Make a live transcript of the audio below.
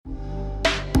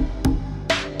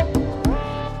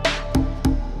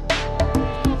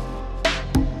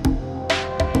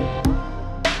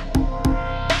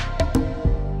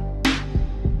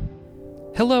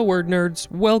Hello, word nerds.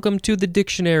 Welcome to the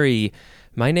dictionary.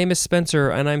 My name is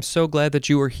Spencer, and I'm so glad that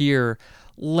you are here.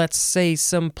 Let's say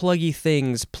some pluggy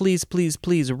things. Please, please,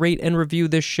 please rate and review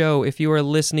this show. If you are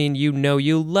listening, you know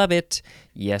you love it.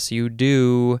 Yes, you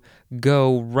do.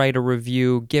 Go write a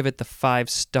review. Give it the 5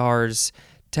 stars.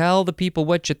 Tell the people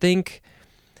what you think.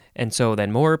 And so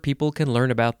then more people can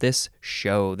learn about this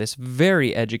show, this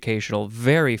very educational,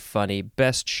 very funny,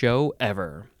 best show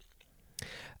ever.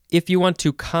 If you want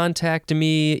to contact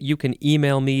me, you can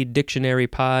email me,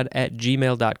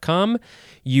 dictionarypod@gmail.com.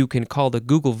 You can call the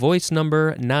Google Voice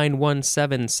number,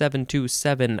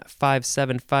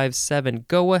 917-727-5757.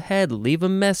 Go ahead, leave a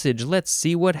message. Let's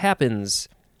see what happens.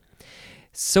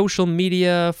 Social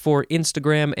media for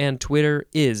Instagram and Twitter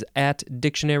is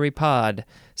 @dictionarypod.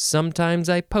 Sometimes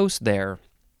I post there.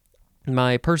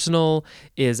 My personal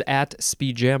is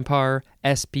 @speejampar,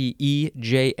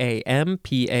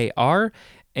 SPEJAMPAR,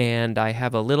 and I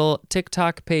have a little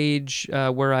TikTok page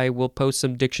where I will post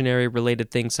some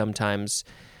dictionary-related things sometimes.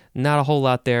 Not a whole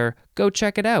lot there. Go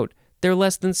check it out. They're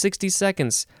less than 60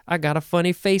 seconds. I got a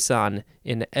funny face on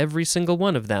in every single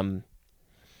one of them.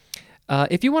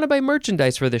 If you want to buy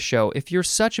merchandise for this show, if you're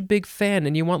such a big fan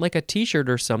and you want like a t-shirt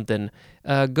or something,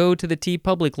 go to the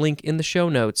TeePublic link in the show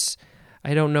notes.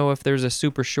 I don't know if there's a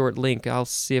super short link. I'll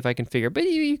see if I can figure it, but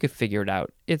you can figure it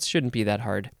out. It shouldn't be that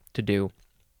hard to do.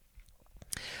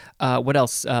 What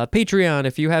else? Patreon,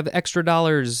 if you have extra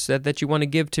dollars that you want to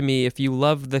give to me, if you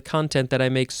love the content that I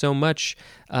make so much,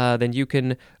 then you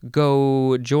can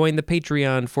go join the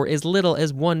Patreon for as little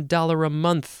as $1 a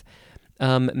month.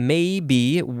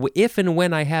 Maybe, if and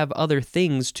when I have other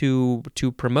things to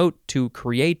promote, to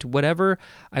create, whatever,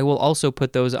 I will also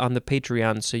put those on the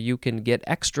Patreon so you can get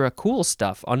extra cool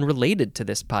stuff unrelated to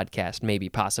this podcast, maybe,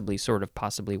 possibly, sort of,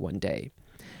 possibly one day.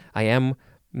 I am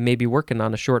maybe working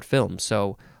on a short film,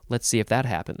 so let's see if that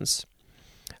happens.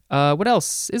 What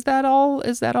else? Is that all?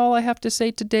 Is that all I have to say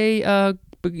today?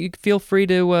 Feel free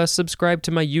to subscribe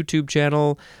to my YouTube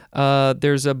channel.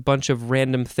 There's a bunch of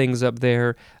random things up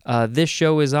there. This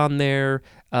show is on there.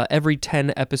 Every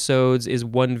 10 episodes is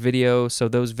one video, so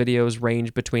those videos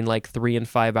range between like 3 and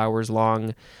 5 hours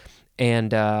long.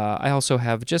 And I also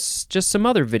have just some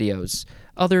other videos.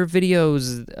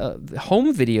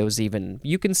 Home videos even.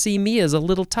 You can see me as a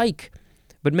little tyke.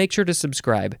 But make sure to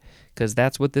subscribe, because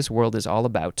that's what this world is all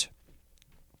about.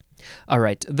 All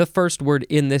right, the first word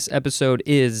in this episode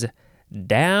is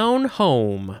down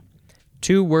home.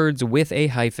 2 words with a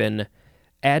hyphen.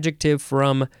 Adjective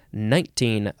from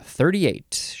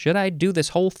 1938. Should I do this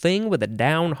whole thing with a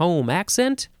down home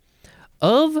accent?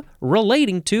 Of,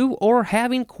 relating to, or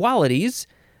having qualities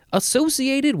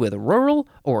associated with rural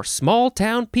or small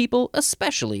town people,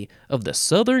 especially of the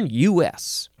southern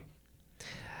U.S.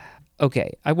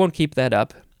 Okay, I won't keep that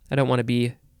up. I don't want to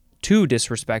be too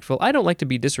disrespectful. I don't like to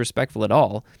be disrespectful at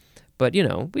all, but,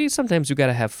 sometimes we got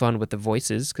to have fun with the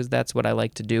voices, because that's what I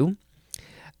like to do.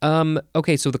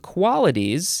 Okay, so the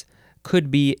qualities could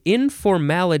be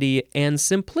informality and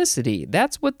simplicity.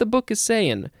 That's what the book is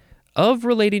saying. Of,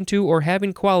 relating to, or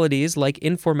having qualities like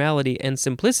informality and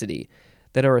simplicity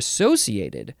that are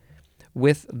associated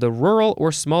with the rural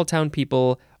or small town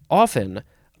people, often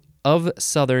of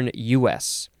southern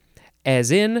U.S.,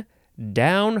 as in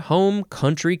down home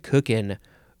country cooking.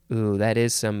 Ooh, that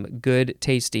is some good,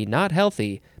 tasty, not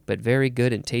healthy, but very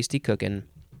good and tasty cooking.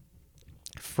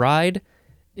 Fried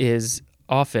is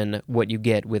often what you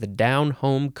get with down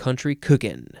home country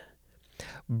cooking.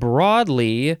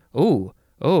 Broadly,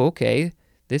 okay.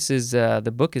 This is,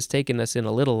 the book is taking us in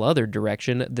a little other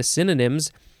direction. The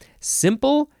synonyms,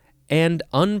 simple and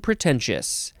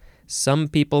unpretentious. Some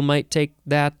people might take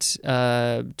that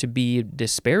to be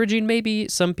disparaging, maybe.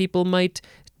 Some people might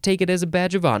take it as a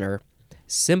badge of honor.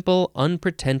 Simple,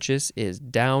 unpretentious is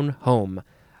down home.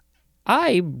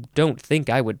 I don't think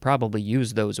I would probably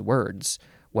use those words.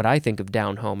 When I think of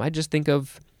down home, I just think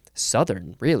of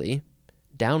southern, really.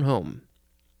 Down home.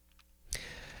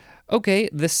 Okay,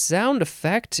 the sound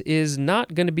effect is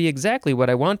not going to be exactly what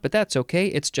I want, but that's okay.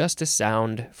 It's just a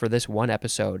sound for this one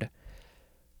episode.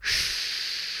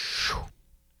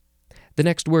 The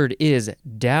next word is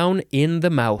down in the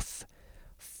mouth.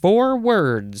 4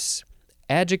 words.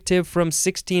 Adjective from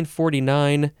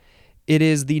 1649. It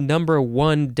is the number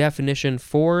 1 definition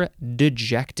for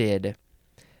dejected.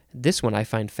 This one I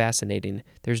find fascinating.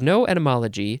 There's no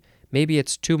etymology. Maybe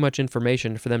it's too much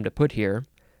information for them to put here.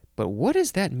 But what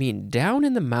does that mean? Down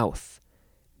in the mouth.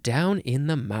 Down in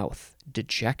the mouth.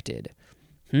 Dejected.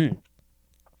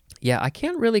 Yeah, I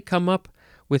can't really come up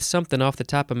with something off the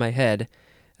top of my head.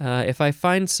 If I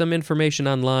find some information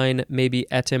online, maybe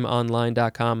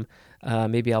etimonline.com,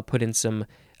 maybe I'll put in some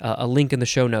a link in the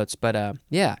show notes. But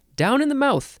yeah, down in the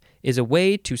mouth is a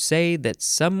way to say that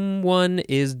someone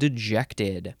is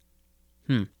dejected.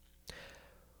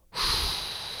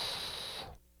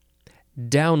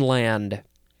 Downland.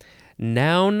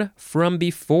 Noun from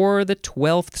before the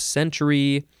 12th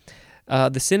century.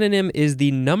 The synonym is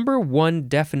the number one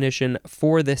definition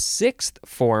for the sixth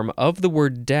form of the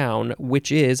word down,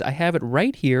 which is, I have it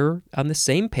right here on the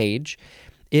same page.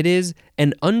 It is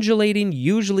an undulating,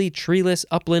 usually treeless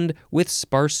upland with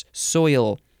sparse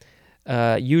soil,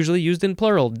 usually used in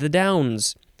plural, the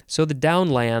downs. So the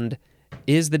downland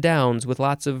is the downs with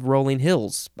lots of rolling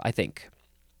hills, I think.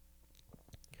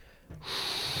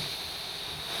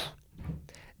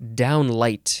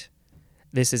 Downlight.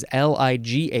 This is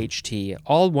L-I-G-H-T,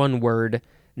 all one word,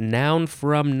 noun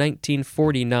from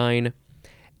 1949.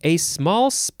 A small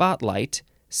spotlight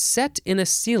set in a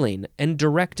ceiling and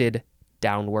directed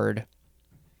downward.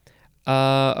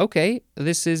 Okay,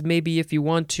 this is maybe if you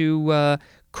want to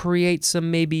create some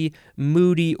maybe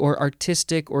moody or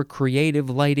artistic or creative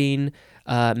lighting,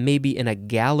 maybe in a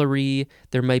gallery,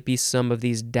 there might be some of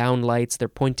these downlights. They're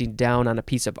pointing down on a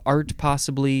piece of art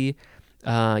possibly.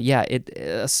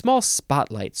 A small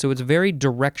spotlight, so it's very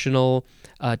directional.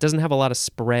 It doesn't have a lot of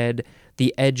spread.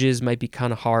 The edges might be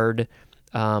kind of hard,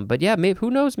 but yeah, maybe,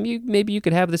 who knows? Maybe you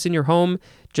could have this in your home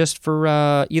just for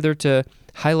either to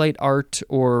highlight art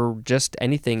or just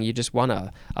anything. You just want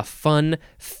a fun,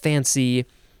 fancy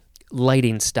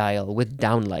lighting style with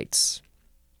downlights.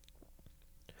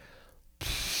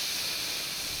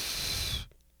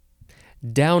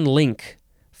 Downlink,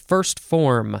 first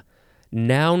form.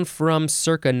 Noun from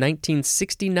circa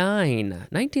 1969.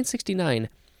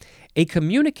 A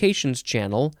communications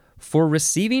channel for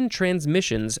receiving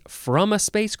transmissions from a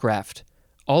spacecraft.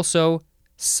 Also,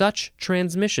 such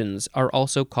transmissions are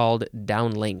also called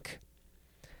downlink.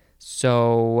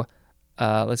 So,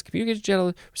 let's communication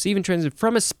channel receiving transmissions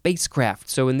from a spacecraft.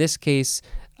 So in this case,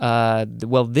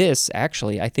 this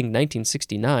actually, I think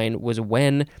 1969 was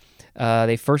when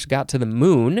they first got to the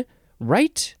moon,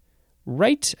 right?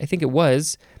 Right, I think it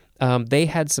was. They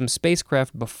had some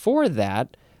spacecraft before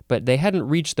that, but they hadn't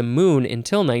reached the moon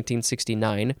until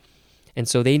 1969, and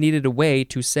so they needed a way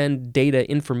to send data,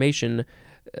 information,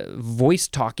 voice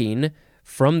talking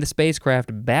from the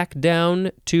spacecraft back down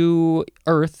to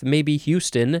Earth, maybe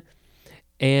Houston,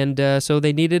 and so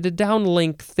they needed a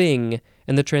downlink thing,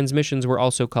 and the transmissions were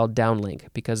also called downlink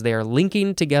because they are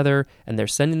linking together and they're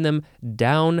sending them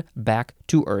down back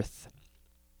to Earth.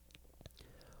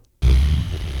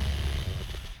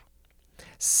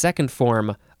 Second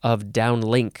form of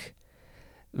downlink.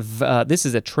 This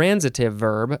is a transitive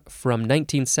verb from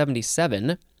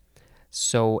 1977,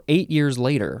 so 8 years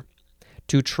later.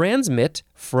 To transmit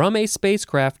from a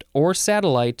spacecraft or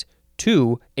satellite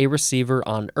to a receiver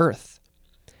on Earth.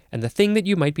 And the thing that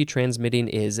you might be transmitting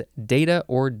is data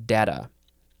or data.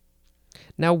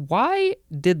 Now, why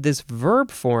did this verb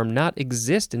form not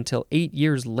exist until 8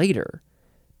 years later?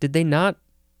 Did they not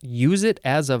use it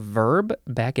as a verb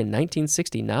back in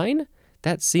 1969?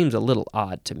 That seems a little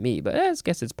odd to me, but I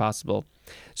guess it's possible.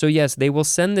 So yes, they will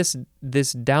send this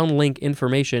downlink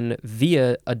information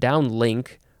via a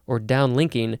downlink or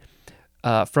downlinking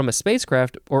from a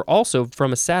spacecraft or also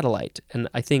from a satellite. And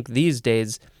I think these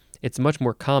days it's much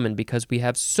more common because we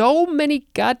have so many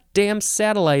goddamn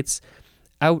satellites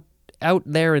out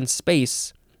there in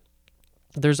space.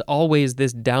 There's always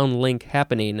this downlink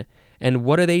happening. And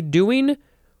what are they doing?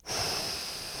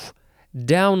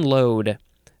 Download.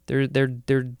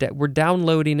 We're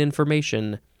downloading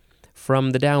information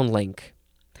from the downlink.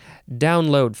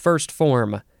 Download, first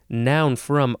form, noun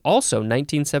from also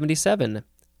 1977.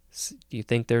 Do you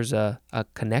think there's a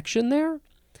connection there?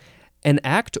 An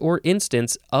act or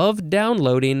instance of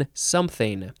downloading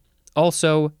something.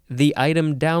 Also, the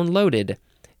item downloaded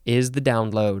is the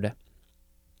download.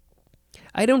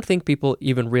 I don't think people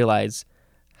even realize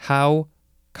how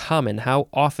common, how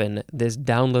often this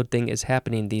download thing is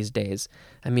happening these days.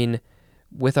 I mean,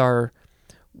 with our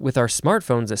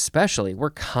smartphones especially,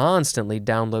 we're constantly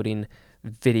downloading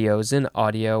videos and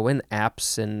audio and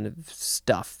apps and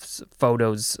stuff,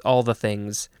 photos, all the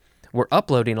things. We're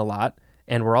uploading a lot,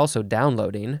 and we're also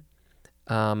downloading.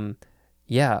 Over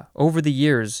the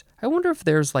years, I wonder if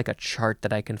there's like a chart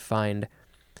that I can find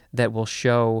that will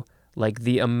show like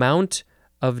the amount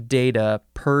of data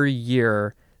per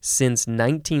year since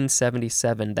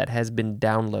 1977 that has been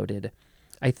downloaded.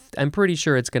 I'm pretty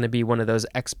sure it's going to be one of those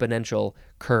exponential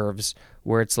curves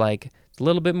where it's like a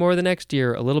little bit more the next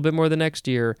year, a little bit more the next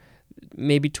year,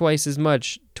 maybe twice as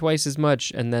much,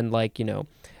 and then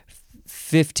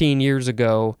 15 years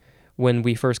ago when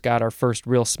we first got our first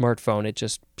real smartphone. It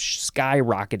just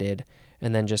skyrocketed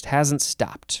and then just hasn't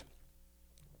stopped.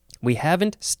 We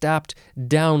haven't stopped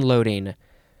downloading.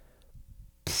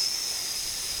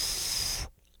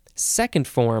 Second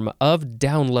form of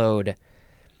download.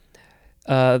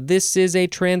 This is a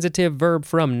transitive verb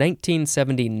from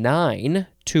 1979.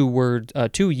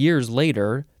 2 years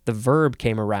later, the verb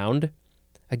came around.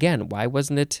 Again, why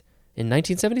wasn't it in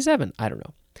 1977? I don't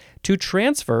know. To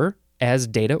transfer as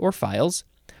data or files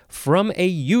from a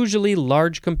usually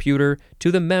large computer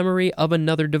to the memory of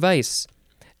another device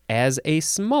as a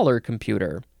smaller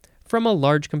computer. From a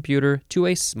large computer to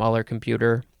a smaller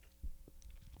computer.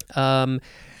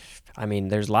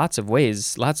 There's lots of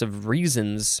ways, lots of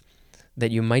reasons that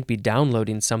you might be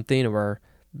downloading something or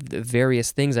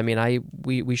various things.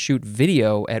 We shoot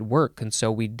video at work, and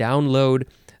so we download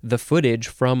the footage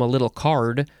from a little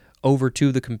card over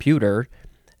to the computer,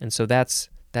 and so that's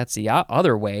the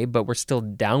other way, but we're still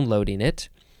downloading it.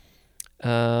 We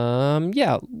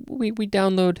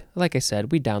download, like I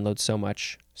said, we download so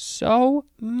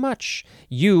much.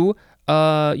 You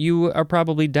are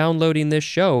probably downloading this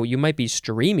show. You might be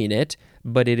streaming it,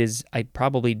 but I'm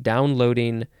probably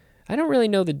downloading. I don't really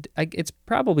know it's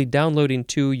probably downloading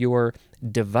to your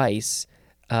device,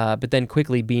 but then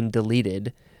quickly being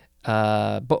deleted.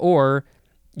 Or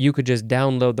you could just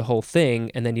download the whole thing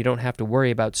and then you don't have to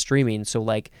worry about streaming. So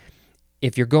like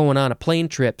if you're going on a plane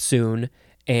trip soon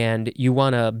and you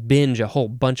want to binge a whole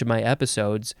bunch of my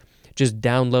episodes, just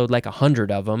download like 100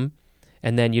 of them.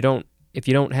 And then if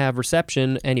you don't have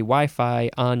reception, any Wi-Fi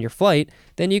on your flight,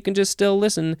 then you can just still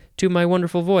listen to my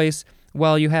wonderful voice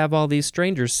while you have all these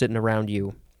strangers sitting around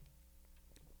you.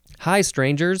 Hi,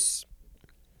 strangers.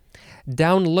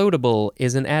 Downloadable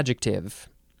is an adjective.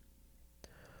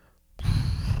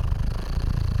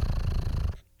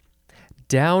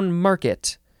 Down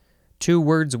market. 2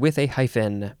 words with a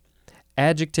hyphen.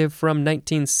 Adjective from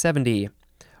 1970.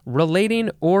 Relating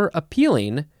or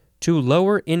appealing to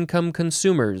lower income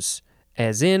consumers,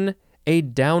 as in a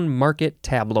down market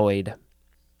tabloid.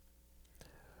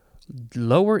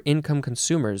 Lower income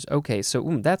consumers. Okay,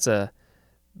 so that's a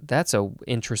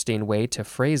interesting way to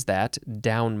phrase that.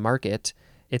 Down market.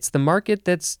 It's the market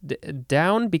that's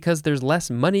down because there's less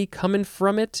money coming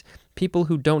from it. People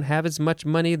who don't have as much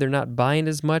money, they're not buying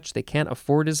as much. They can't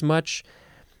afford as much.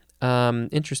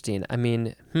 Interesting. I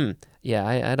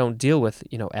don't deal with,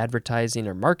 advertising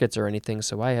or markets or anything,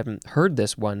 so I haven't heard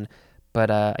this one,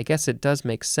 but I guess it does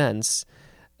make sense.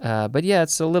 But yeah,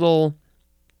 it's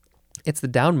the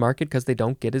down market because they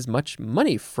don't get as much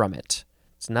money from it.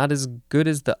 It's not as good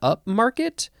as the up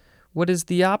market. What is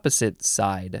the opposite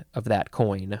side of that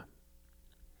coin?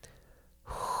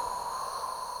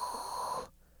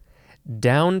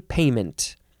 Down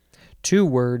payment. 2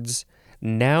 words,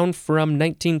 noun from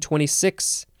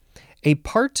 1926. A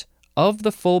part of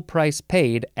the full price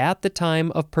paid at the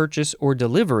time of purchase or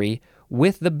delivery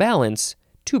with the balance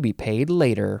to be paid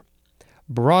later.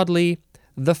 Broadly,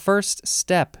 the first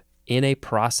step in a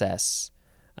process.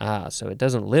 So it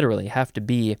doesn't literally have to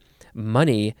be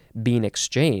money being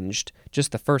exchanged.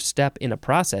 Just the first step in a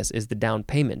process is the down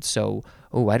payment. So,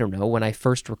 I don't know, when I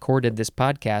first recorded this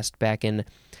podcast back in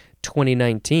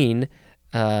 2019,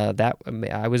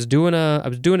 I was doing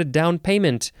a down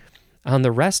payment on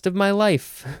the rest of my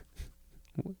life.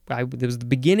 It was the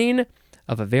beginning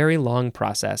of a very long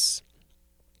process.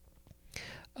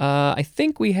 I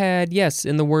think we had, yes,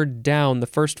 in the word down, the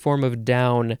first form of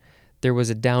down, there was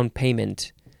a down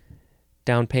payment.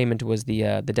 Down payment was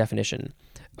the definition.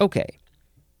 Okay.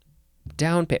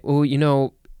 Down payment.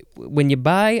 Oh, when you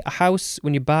buy a house,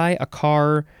 when you buy a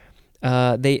car,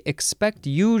 they expect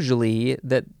usually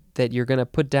that you're going to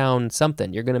put down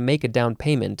something. You're going to make a down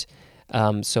payment.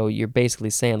 So you're basically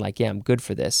saying like, yeah, I'm good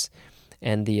for this.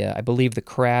 And I believe the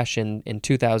crash in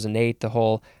 2008, the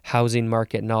whole housing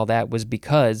market and all that was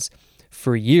because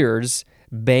for years,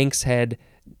 banks had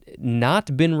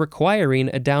not been requiring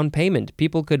a down payment.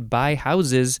 People could buy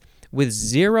houses with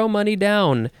zero money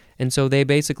down. And so they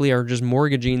basically are just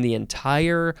mortgaging the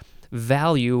entire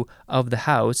value of the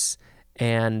house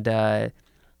and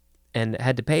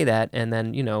had to pay that. And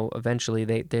then, eventually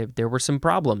there were some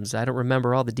problems. I don't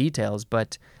remember all the details,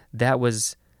 but that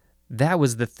was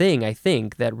the thing, I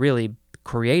think, that really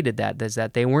created that, is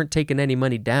that they weren't taking any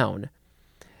money down.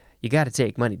 You got to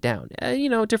take money down.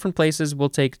 Different places will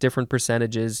take different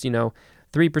percentages, 3%,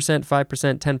 5%,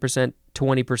 10%,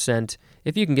 20%.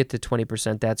 If you can get to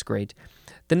 20%, that's great.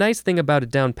 The nice thing about a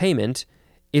down payment,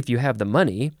 if you have the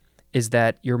money, is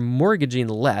that you're mortgaging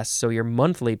less, so your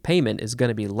monthly payment is going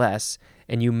to be less,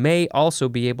 and you may also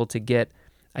be able to get,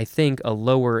 I think, a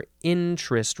lower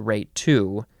interest rate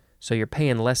too. so you're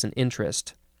paying less in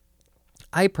interest.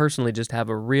 I personally just have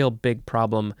a real big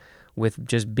problem with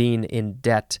just being in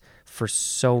debt for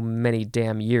so many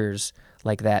damn years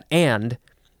like that and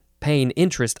paying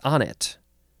interest on it.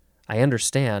 I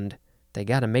understand they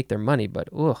got to make their money, but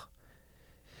ugh.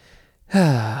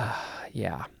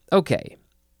 Yeah. Okay.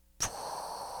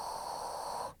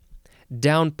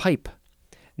 Downpipe.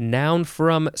 Noun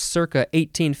from circa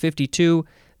 1852.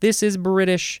 This is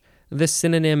British. The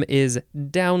synonym is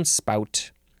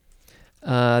downspout.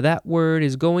 That word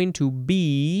is going to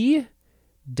be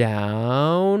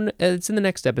down. It's in the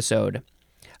next episode.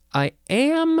 I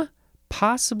am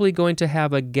possibly going to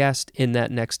have a guest in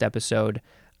that next episode.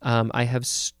 I have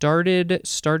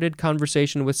started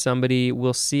conversation with somebody.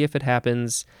 We'll see if it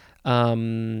happens.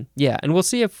 And we'll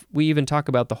see if we even talk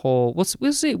about the whole. We'll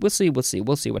see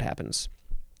what happens.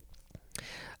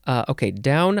 Okay,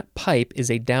 downpipe is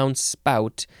a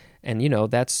downspout,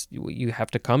 and that's you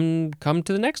have to come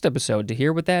to the next episode to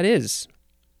hear what that is.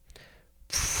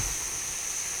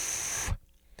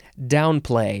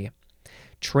 Downplay.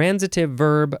 Transitive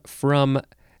verb from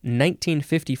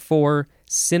 1954.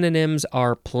 Synonyms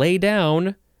are play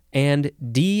down and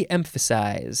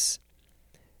de-emphasize.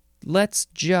 Let's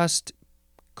just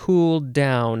cool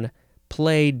down,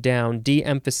 play down,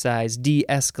 de-emphasize,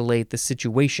 de-escalate the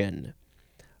situation.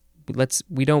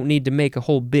 We don't need to make a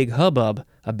whole big hubbub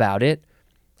about it.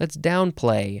 Let's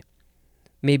downplay.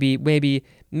 Maybe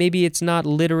it's not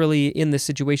literally in the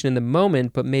situation in the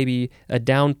moment, but maybe a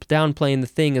downplaying the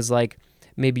thing is like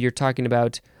maybe you're talking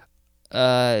about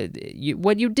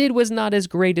what you did was not as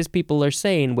great as people are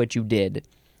saying what you did.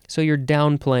 So you're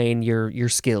downplaying your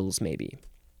skills maybe.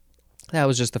 That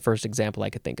was just the first example I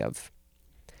could think of.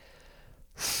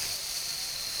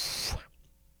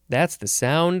 That's the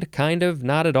sound, kind of,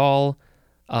 not at all,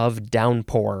 of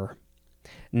downpour.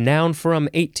 Noun from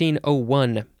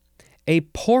 1801. A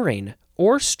pouring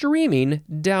or streaming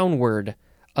downward,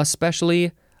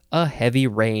 especially a heavy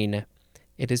rain.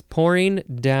 It is pouring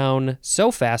down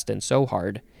so fast and so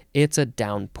hard, it's a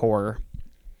downpour.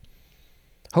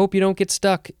 Hope you don't get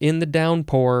stuck in the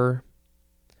downpour.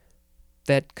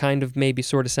 That kind of maybe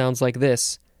sort of sounds like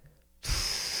this.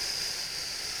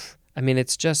 I mean,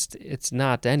 it's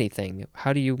not anything.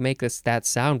 How do you make that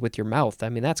sound with your mouth? I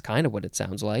mean, that's kind of what it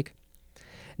sounds like.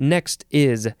 Next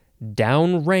is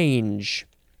downrange.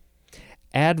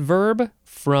 Adverb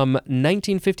from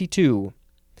 1952.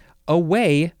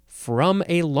 Away from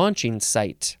a launching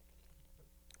site.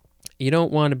 You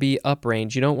don't want to be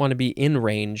uprange. You don't want to be in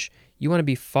range. You want to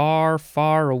be far,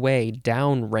 far away,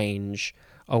 downrange,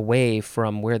 away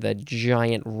from where the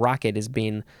giant rocket is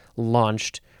being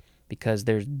launched, because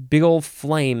there's big old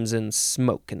flames and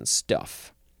smoke and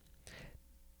stuff.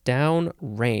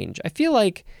 Downrange. I feel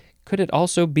like, could it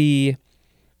also be,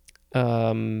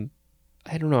 I don't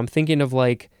know, I'm thinking of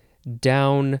like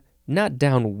not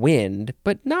downwind,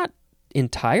 but not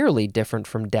entirely different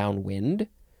from downwind.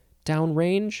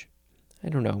 Downrange? I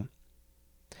don't know.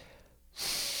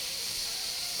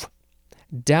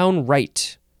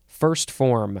 Downright. First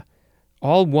form.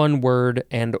 All one word,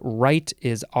 and right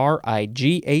is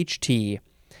R-I-G-H-T.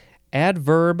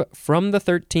 Adverb from the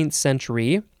 13th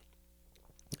century.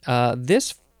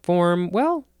 This form,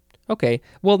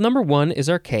 number one is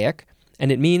archaic,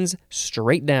 and it means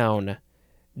straight down.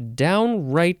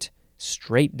 Downright,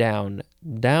 straight down.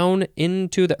 Down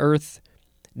into the earth,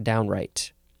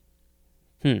 downright.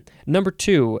 Number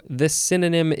two, this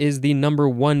synonym is the number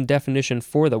one definition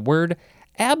for the word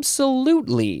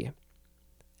absolutely.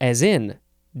 As in,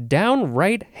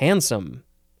 downright handsome.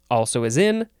 Also as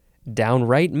in,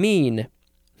 downright mean.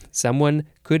 Someone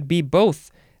could be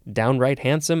both downright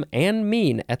handsome and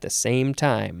mean at the same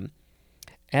time.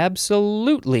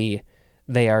 Absolutely,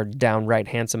 they are downright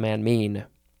handsome and mean.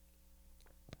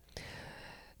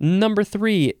 Number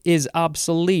three is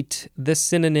obsolete. The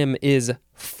synonym is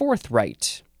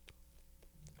forthright.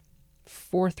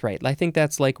 Forthright. I think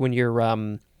that's like when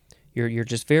you're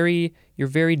just very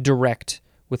direct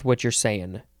with what you're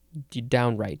saying. You're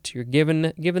downright. You're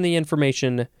given the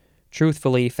information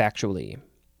truthfully, factually.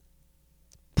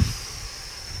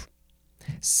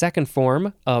 Second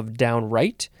form of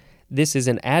downright. This is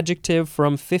an adjective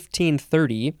from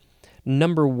 1530.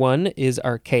 Number one is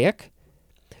archaic.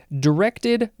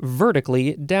 Directed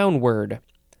vertically downward.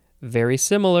 Very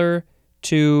similar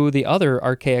to the other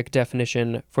archaic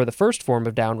definition for the first form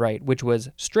of downright, which was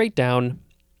straight down.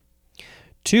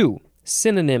 Two,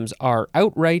 synonyms are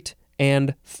outright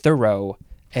and thorough,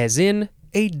 as in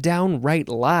a downright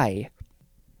lie.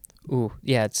 Ooh,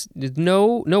 yeah, it's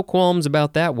no qualms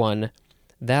about that one.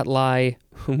 That lie,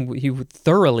 you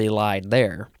thoroughly lied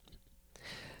there.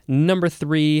 Number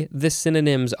 3, the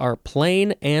synonyms are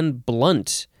plain and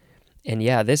blunt. And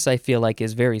yeah, this I feel like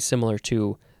is very similar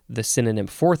to the synonym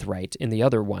forthright in the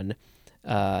other one.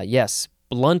 Yes,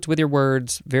 blunt with your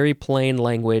words, very plain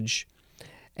language.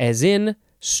 As in,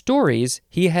 stories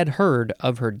he had heard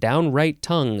of her downright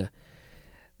tongue.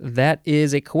 That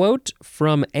is a quote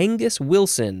from Angus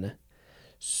Wilson.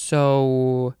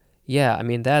 So, yeah, I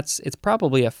mean, it's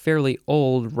probably a fairly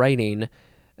old writing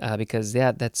because,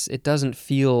 yeah, it doesn't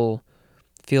feels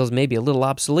maybe a little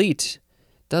obsolete,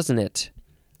 doesn't it?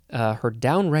 Her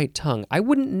downright tongue. I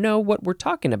wouldn't know what we're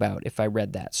talking about if I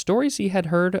read that. Stories he had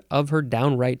heard of her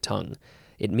downright tongue.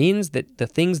 It means that the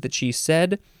things that she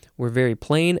said were very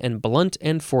plain and blunt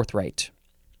and forthright.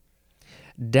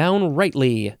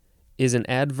 Downrightly is an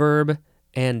adverb,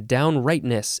 and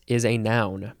downrightness is a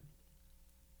noun.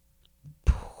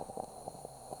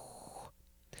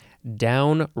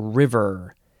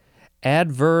 Downriver.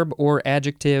 Adverb or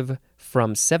adjective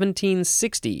from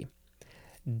 1760.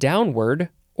 Downward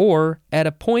or at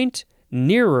a point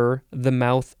nearer the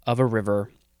mouth of a river.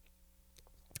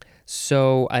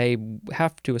 So I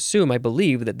have to assume, I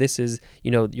believe that this is,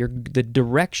 the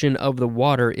direction of the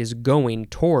water is going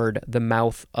toward the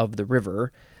mouth of the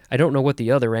river. I don't know what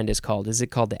the other end is called. Is it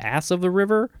called the ass of the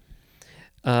river?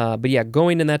 But yeah,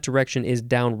 going in that direction is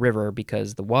downriver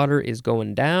because the water is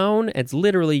going down. It's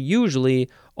literally, usually,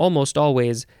 almost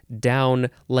always down,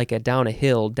 like down a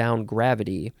hill, down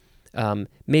gravity.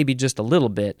 Maybe just a little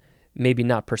bit, maybe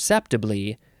not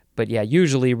perceptibly, but yeah,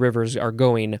 usually rivers are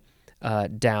going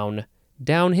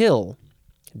downhill,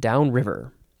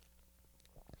 downriver.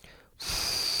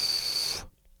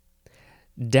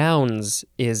 Downs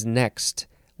is next,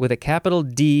 with a capital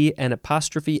D and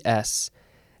apostrophe S.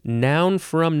 Noun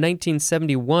from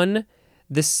 1971.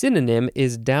 The synonym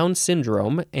is Down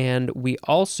syndrome, and we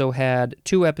also had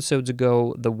 2 episodes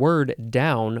ago the word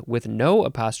down with no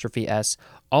apostrophe S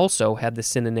also had the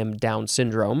synonym Down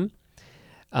syndrome.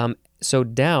 So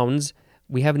Downs,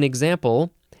 we have an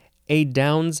example, a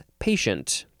Downs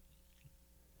patient.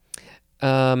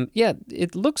 Yeah,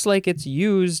 it looks like it's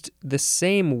used the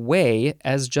same way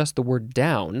as just the word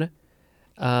down,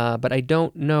 but I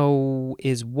don't know,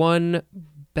 is one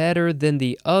better than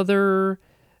the other?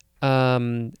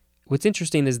 What's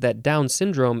interesting is that Down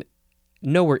syndrome,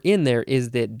 nowhere in there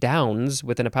is that Downs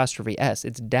with an apostrophe S.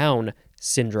 It's Down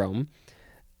syndrome.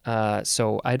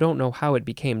 So I don't know how it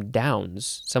became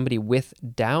Downs. Somebody with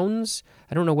Downs?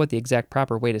 I don't know what the exact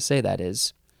proper way to say that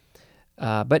is.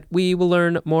 But we will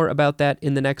learn more about that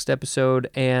in the next episode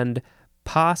and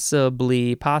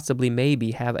possibly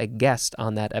maybe have a guest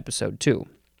on that episode too.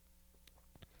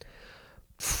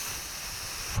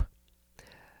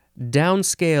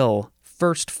 Downscale,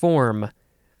 first form.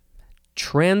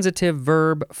 Transitive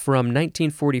verb from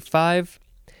 1945.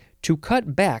 To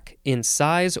cut back in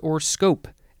size or scope,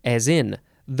 as in,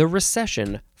 the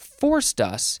recession forced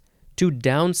us to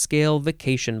downscale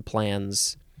vacation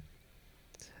plans.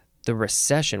 The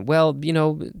recession, well,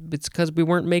 it's because we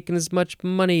weren't making as much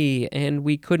money and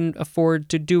we couldn't afford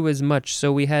to do as much,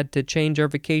 so we had to change our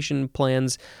vacation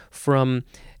plans from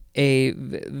a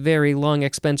very long,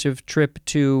 expensive trip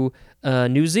to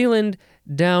New Zealand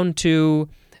down to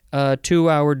a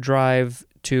 2-hour drive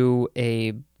to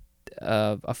a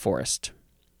forest.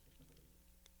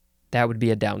 That would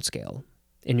be a downscale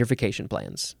in your vacation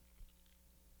plans.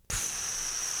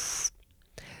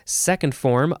 Second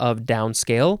form of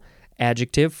downscale,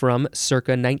 adjective from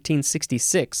circa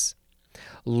 1966.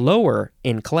 Lower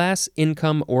in class,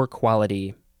 income, or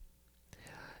quality.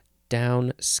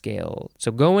 Downscale.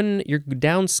 So you're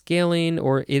downscaling,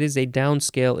 or it is a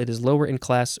downscale. It is lower in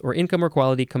class or income or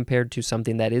quality compared to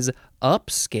something that is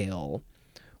upscale.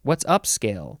 What's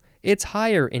upscale? It's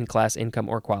higher in class, income,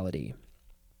 or quality.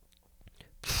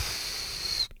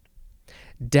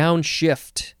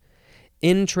 Downshift.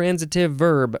 Intransitive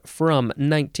verb from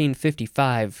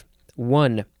 1955.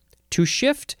 1. To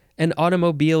shift an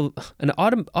automotive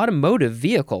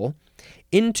vehicle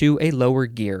into a lower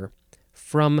gear.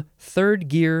 From third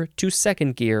gear to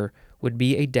second gear would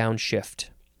be a downshift.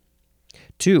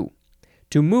 2.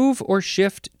 To move or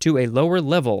shift to a lower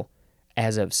level,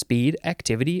 as of speed,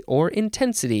 activity, or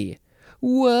intensity.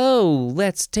 Whoa,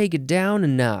 let's take it down a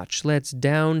notch. Let's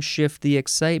downshift the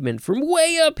excitement from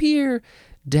way up here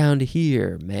down to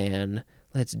here, man.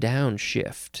 Let's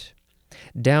downshift.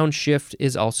 Downshift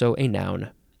is also a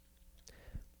noun.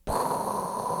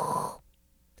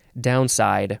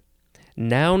 Downside.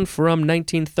 Noun from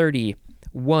 1930.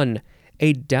 1.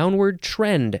 A downward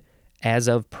trend, as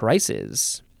of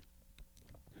prices.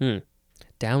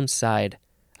 Downside.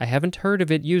 I haven't heard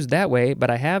of it used that way,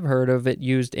 but I have heard of it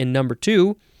used in number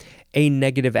 2. a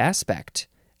negative aspect,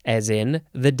 as in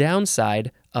the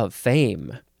downside of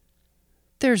fame.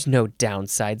 There's no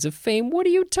downsides of fame. What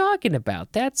are you talking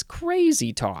about? That's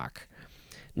crazy talk.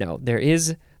 No, there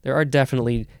are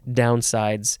definitely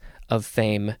downsides of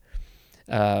fame.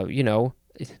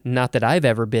 Not that I've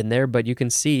ever been there, but you can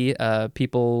see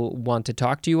people want to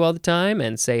talk to you all the time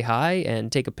and say hi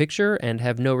and take a picture and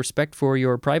have no respect for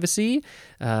your privacy,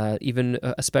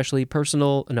 especially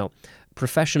professional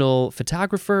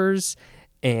photographers.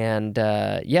 And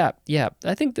I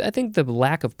think the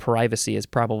lack of privacy is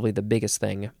probably the biggest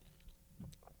thing.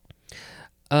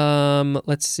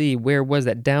 Let's see, where was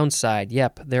that downside?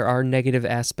 Yep, there are negative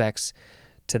aspects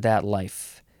to that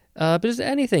life. But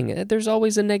there's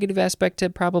always a negative aspect to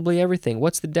probably everything.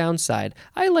 What's the downside?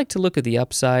 I like to look at the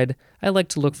upside. I like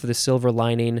to look for the silver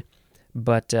lining,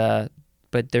 but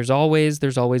there's always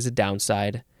a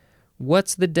downside.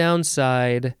 What's the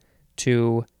downside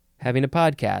to having a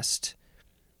podcast?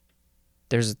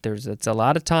 It's a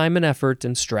lot of time and effort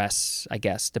and stress, I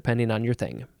guess, depending on your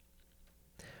thing.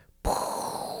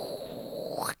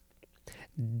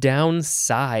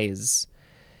 Downsize.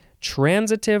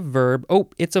 Transitive verb. Oh,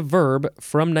 it's a verb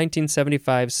from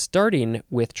 1975 starting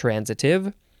with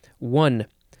transitive. 1.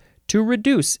 To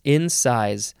reduce in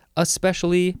size,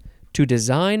 especially to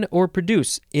design or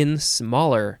produce in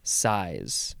smaller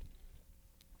size.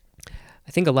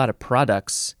 I think a lot of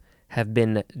products have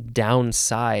been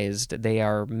downsized. They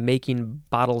are making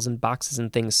bottles and boxes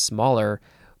and things smaller,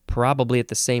 probably at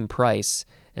the same price.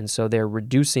 And so they're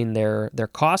reducing their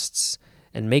costs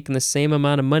and making the same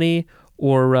amount of money,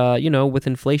 or, with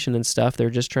inflation and stuff, they're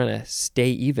just trying to stay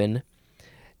even.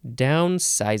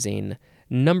 Downsizing.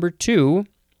 Number 2,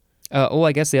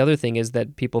 I guess the other thing is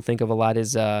that people think of a lot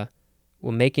is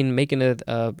making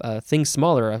a thing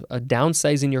smaller,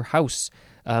 downsizing your house,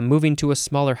 moving to a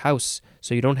smaller house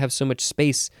so you don't have so much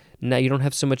space. Now you don't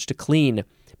have so much to clean.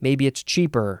 Maybe it's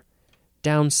cheaper.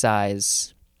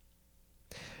 Downsize.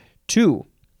 2,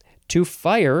 to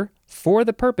fire for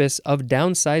the purpose of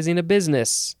downsizing a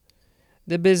business.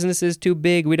 The business is too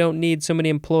big. We don't need so many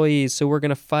employees, so we're going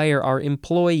to fire our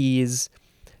employees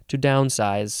to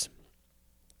downsize.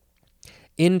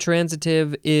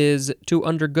 Intransitive is to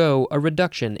undergo a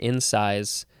reduction in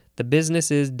size. The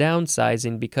business is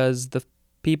downsizing because the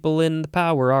people in the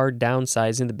power are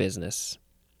downsizing the business.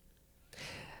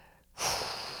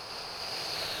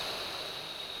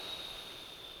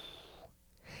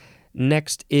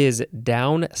 Next is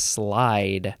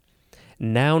downslide.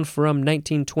 Noun from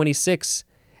 1926.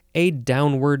 A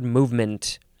downward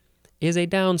movement is a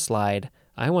downslide.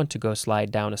 I want to go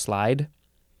slide down a slide.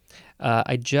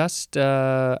 I just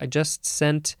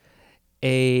sent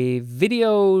a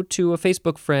video to a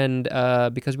Facebook friend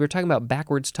because we were talking about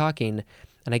backwards talking,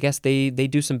 and I guess they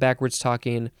do some backwards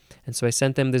talking, and so I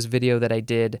sent them this video that I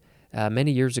did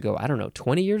many years ago. I don't know,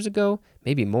 20 years ago,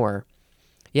 maybe more.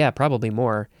 Yeah, probably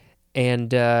more.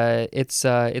 And it's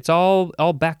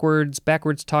all backwards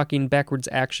talking, backwards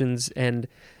actions, and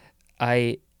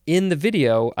in the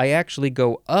video, I actually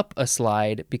go up a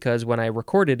slide because when I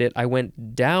recorded it, I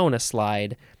went down a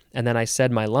slide, and then I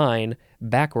said my line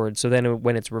backwards. So then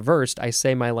when it's reversed, I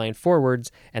say my line forwards,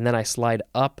 and then I slide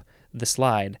up the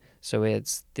slide. So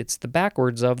it's the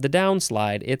backwards of the down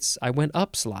slide. I went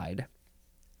up slide.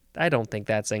 I don't think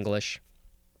that's English.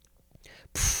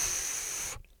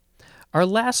 Our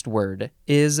last word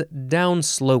is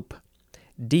downslope.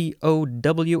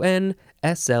 DOWNSLOPE.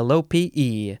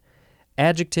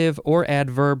 Adjective or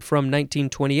adverb from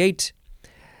 1928.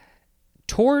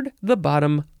 Toward the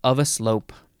bottom of a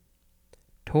slope.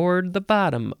 Toward the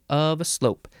bottom of a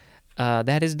slope.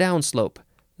 That is downslope.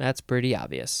 That's pretty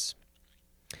obvious.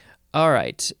 All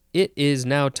right. It is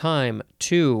now time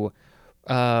to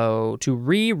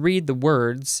reread the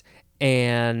words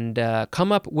and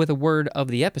come up with a word of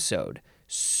the episode.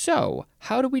 So,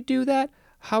 how do we do that?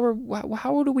 How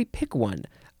do we pick one?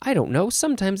 I don't know.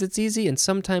 Sometimes it's easy and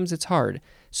sometimes it's hard.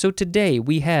 So today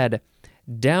we had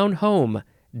down home,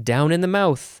 down in the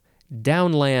mouth,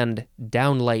 downland,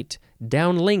 downlight,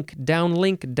 downlink,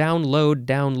 download,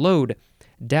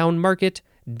 down market,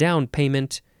 down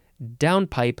payment,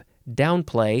 downpipe,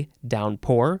 downplay,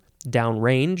 downpour,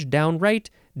 downrange, downright,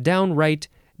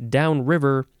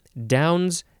 downriver,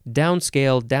 downs,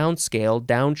 downscale,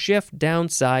 downshift,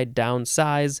 downside,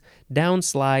 downsize,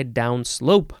 downslide,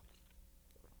 downslope.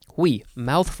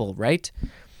 Mouthful, right?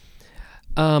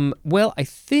 Well, I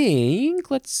think,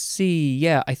 let's see.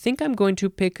 Yeah, I think I'm going to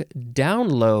pick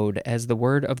download as the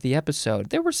word of the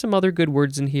episode. There were some other good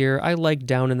words in here. I like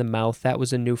down in the mouth. That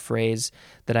was a new phrase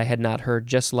that I had not heard,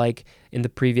 just like in the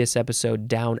previous episode,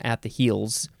 down at the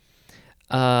heels.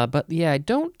 But yeah, I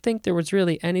don't think there was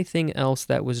really anything else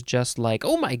that was just like,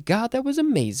 oh my God, that was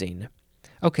amazing.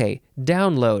 Okay,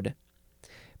 download.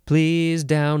 Please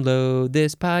download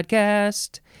this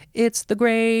podcast. It's the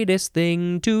greatest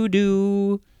thing to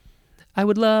do. I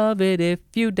would love it if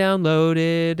you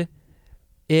downloaded.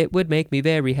 It would make me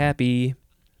very happy.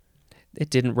 It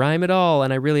didn't rhyme at all,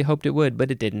 and I really hoped it would, but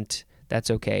it didn't.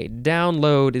 That's okay.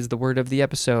 Download is the word of the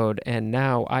episode, and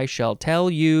now I shall tell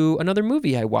you another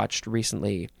movie I watched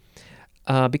recently.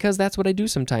 Because that's what I do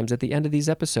sometimes at the end of these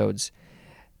episodes.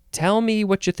 Tell me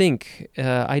what you think.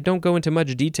 I don't go into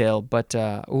much detail, but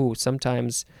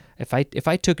sometimes if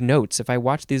I took notes, if I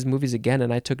watched these movies again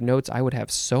and I took notes, I would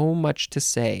have so much to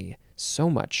say. So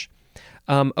much.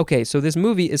 Okay, so this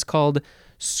movie is called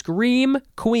Scream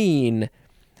Queen.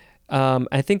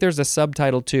 I think there's a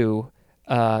subtitle too.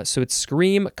 So it's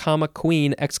Scream,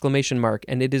 Queen, !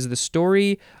 And it is the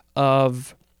story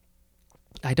of,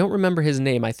 I don't remember his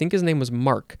name. I think his name was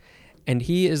Mark. And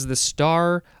he is the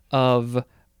star of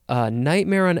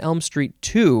Nightmare on Elm Street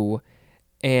 2.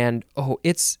 And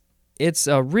it's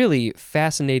a really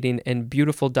fascinating and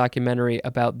beautiful documentary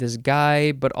about this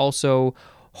guy, but also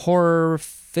horror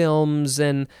films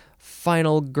and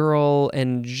Final Girl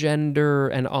and gender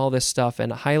and all this stuff,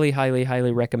 and highly, highly,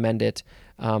 highly recommend it.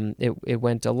 It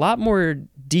went a lot more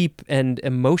deep and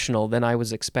emotional than I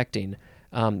was expecting.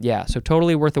 So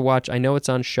totally worth a watch. I know it's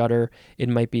on Shudder. It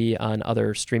might be on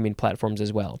other streaming platforms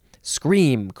as well.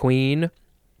 Scream Queen.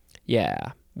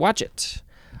 Yeah, watch it.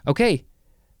 Okay,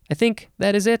 I think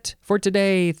that is it for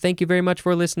today. Thank you very much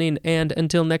for listening, and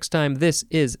until next time, this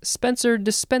is Spencer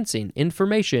dispensing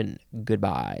information.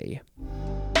 Goodbye.